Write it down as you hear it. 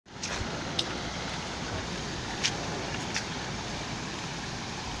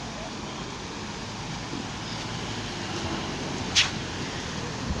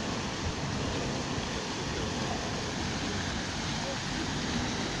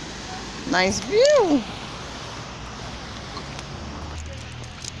Nice view.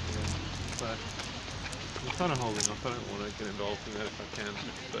 But I'm kind of holding off. I don't want to get involved in that if I can,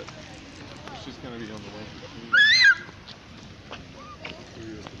 but she's going to be on the way.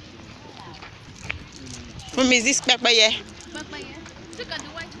 From is this papaya? Papaya. Look at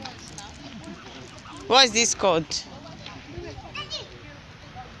the white ones now. What is this called? Even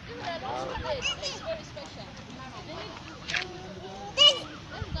I don't bread. It's very special.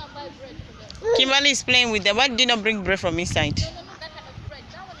 Let's go and buy bread for them. Kimberly is playing with them. Why did you not bring bread from inside? No, not that kind of bread.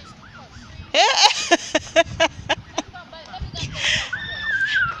 That one is too cost.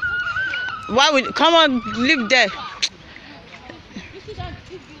 Eh? Why would come on, live there?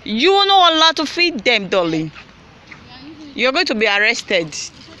 You are not allowed to feed them, darling. You're going to be arrested.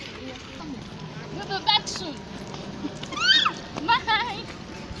 We'll be back soon. Bye.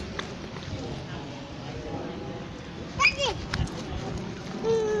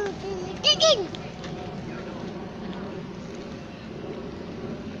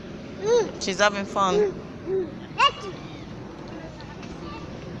 She's having fun.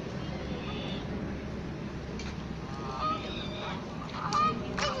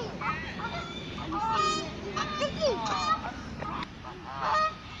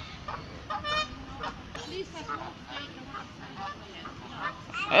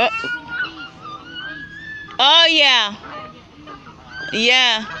 Oh yeah,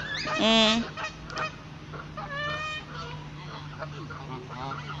 yeah.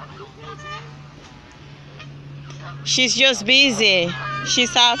 She's just busy. She's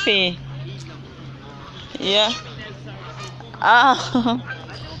happy. Yeah. Ah.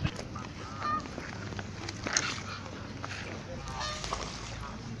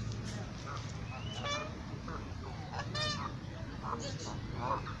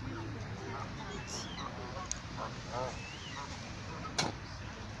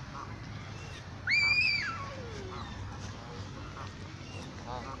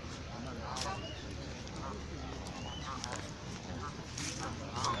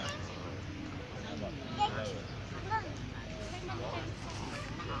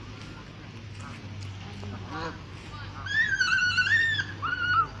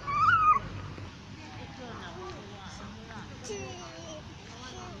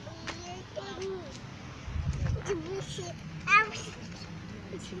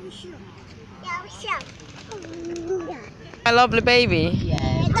 My lovely baby.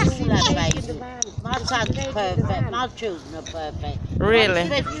 Yeah, that's baby. My son's perfect. My children are perfect. Really?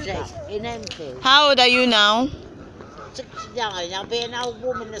 I'm 50 in empty. How old are you now? 69. I'll be an old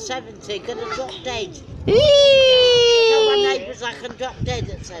woman at 70. Gonna drop dead. Eee! Tell my neighbours I can drop dead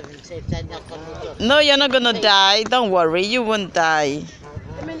at 70 if they knock on the door. No, you're not gonna die. Don't worry, you won't die.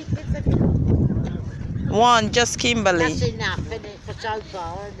 How many kids have you got? One, just Kimberly. That's enough, isn't it, for so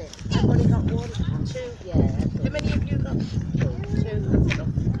far, isn't it? I've only got one, two. Yeah. How many have you got? Two. It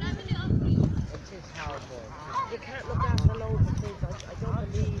is horrible. You can't look after loads of things. I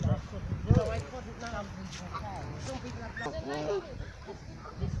don't believe it. No, I couldn't now. Some people have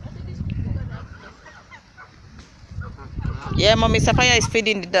Yeah, mommy, Sapphire is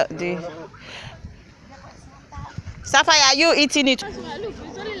feeding the Sapphire, are you eating it?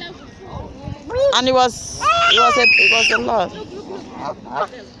 And it was a lot.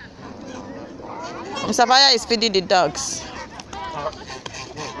 Sapphire is feeding the dogs.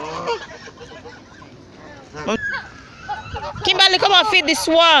 Kimberly, come and feed the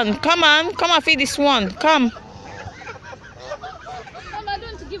swan. Come on, come and feed the swan. Come. Mom, I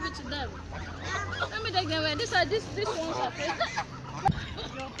don't give it to them. Let me take them away. This one's are free.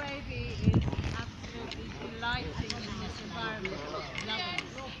 Your baby is absolutely delighting in this environment.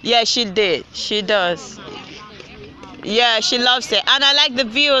 Yeah, she did. She does. Yeah, she loves it. And I like the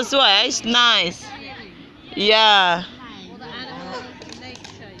view as well. It's nice. Yeah. All the animals, the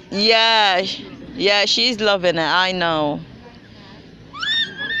nature. Yeah. Yeah, she's loving it. I know.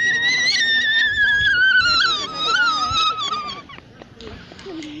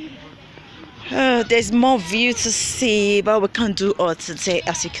 There's more view to see, but we can't do all today.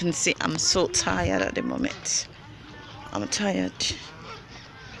 As you can see, I'm so tired at the moment. I'm tired.